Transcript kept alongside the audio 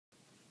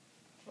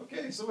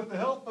Okay, so with the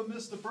help of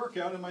Mr.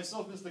 Berkhout and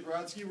myself, Mr.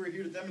 Grodsky, we're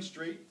here to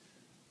demonstrate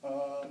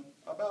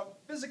about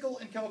physical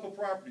and chemical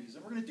properties.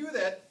 And we're going to do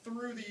that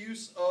through the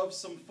use of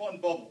some fun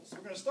bubbles.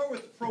 We're going to start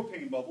with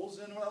propane bubbles,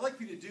 and what I'd like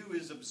for you to do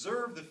is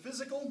observe the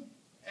physical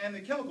and the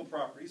chemical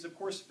properties. Of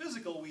course,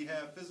 physical, we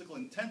have physical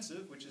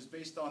intensive, which is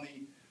based on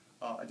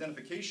the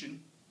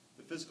identification,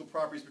 the physical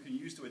properties we can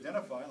use to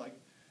identify, like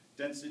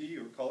density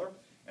or color.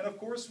 And of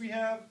course, we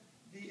have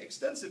the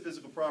extensive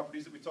physical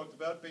properties that we talked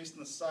about based on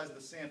the size of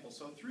the sample.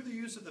 So through the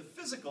use of the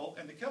physical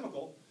and the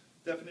chemical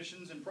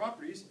definitions and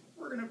properties,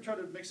 we're going to try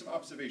to make some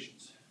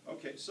observations.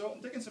 Okay, so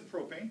I'm taking some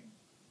propane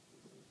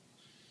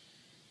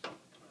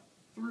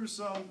through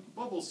some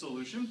bubble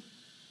solution,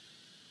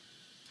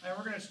 and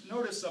we're going to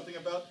notice something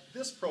about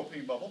this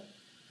propane bubble.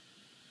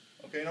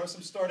 Okay, notice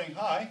I'm starting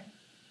high.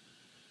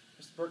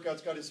 Mr.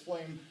 Berkhout's got his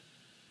flame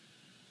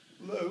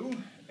low,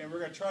 and we're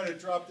going to try to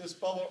drop this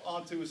bubble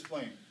onto his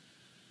flame.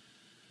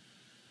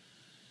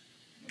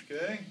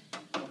 Okay,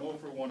 I'm 0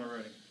 for 1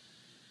 already.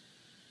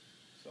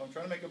 So I'm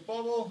trying to make a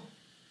bubble.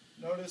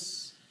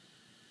 Notice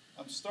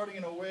I'm starting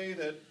in a way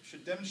that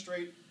should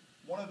demonstrate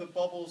one of the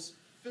bubble's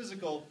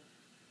physical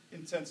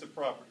intensive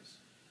properties.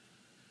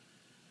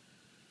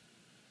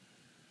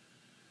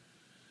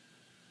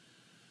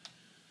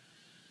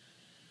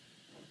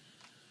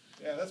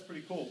 Yeah, that's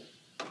pretty cool.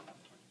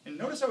 And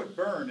notice how it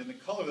burned and the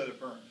color that it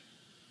burned.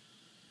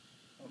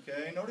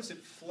 Okay, notice it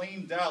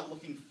flamed out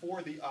looking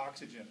for the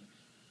oxygen.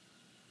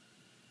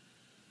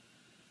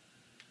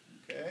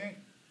 Okay,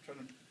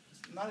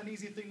 it's not an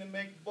easy thing to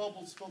make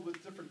bubbles filled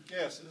with different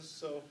gases,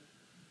 so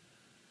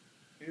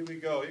here we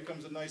go. Here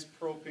comes a nice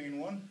propane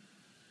one.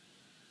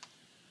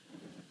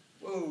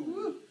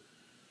 Whoa.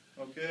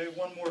 Okay,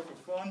 one more for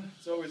fun.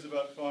 It's always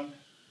about fun.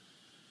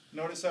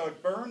 Notice how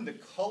it burned, the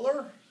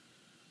color.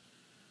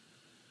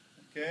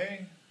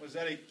 Okay, was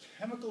that a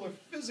chemical or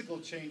physical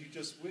change you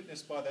just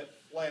witnessed by that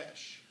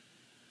flash?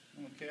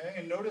 Okay,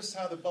 and notice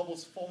how the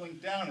bubble's falling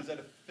down. Is that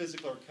a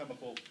physical or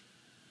chemical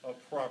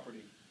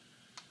property?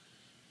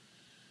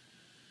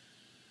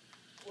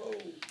 Whoa,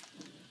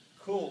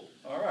 cool.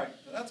 All right,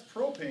 so that's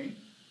propane.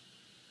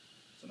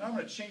 So now I'm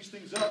going to change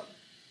things up.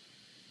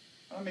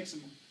 I'm going to make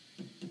some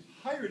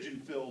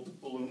hydrogen-filled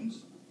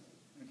balloons,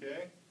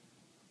 okay?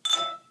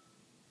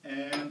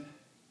 And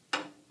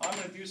I'm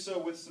going to do so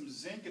with some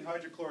zinc and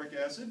hydrochloric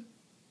acid.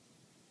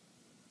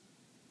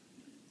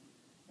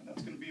 And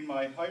that's going to be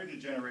my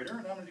hydrogen generator,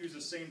 and I'm going to use the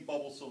same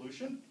bubble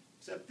solution,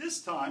 except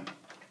this time,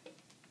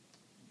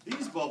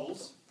 these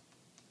bubbles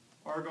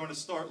are going to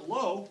start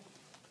low.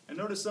 And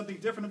notice something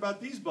different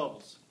about these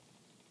bubbles.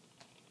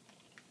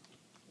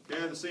 Okay,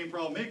 I have the same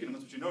problem making them,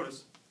 that's what you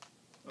notice.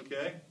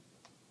 Okay,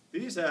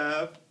 these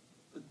have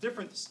a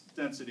different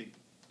density.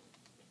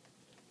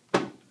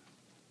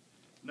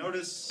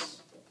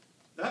 Notice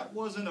that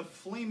wasn't a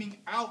flaming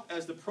out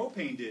as the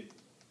propane did.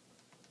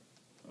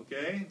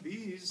 Okay,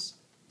 these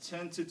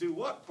tend to do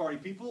what, party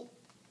people?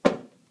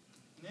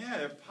 Yeah,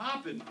 they're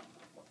popping.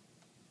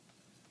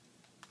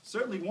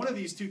 Certainly one of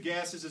these two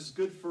gases is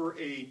good for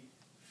a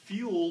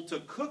fuel to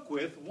cook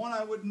with, one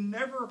I would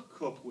never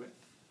cook with.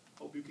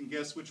 Hope you can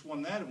guess which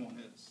one that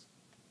one is.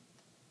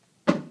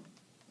 I'll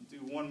do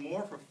one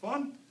more for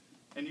fun,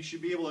 and you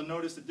should be able to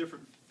notice the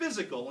different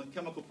physical and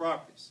chemical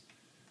properties.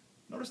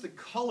 Notice the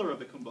color of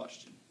the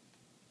combustion.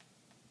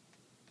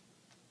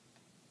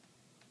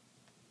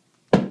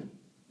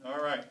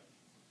 All right.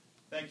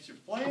 Thanks for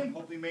playing.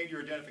 Hopefully you made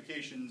your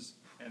identifications,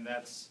 and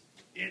that's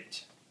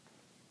it.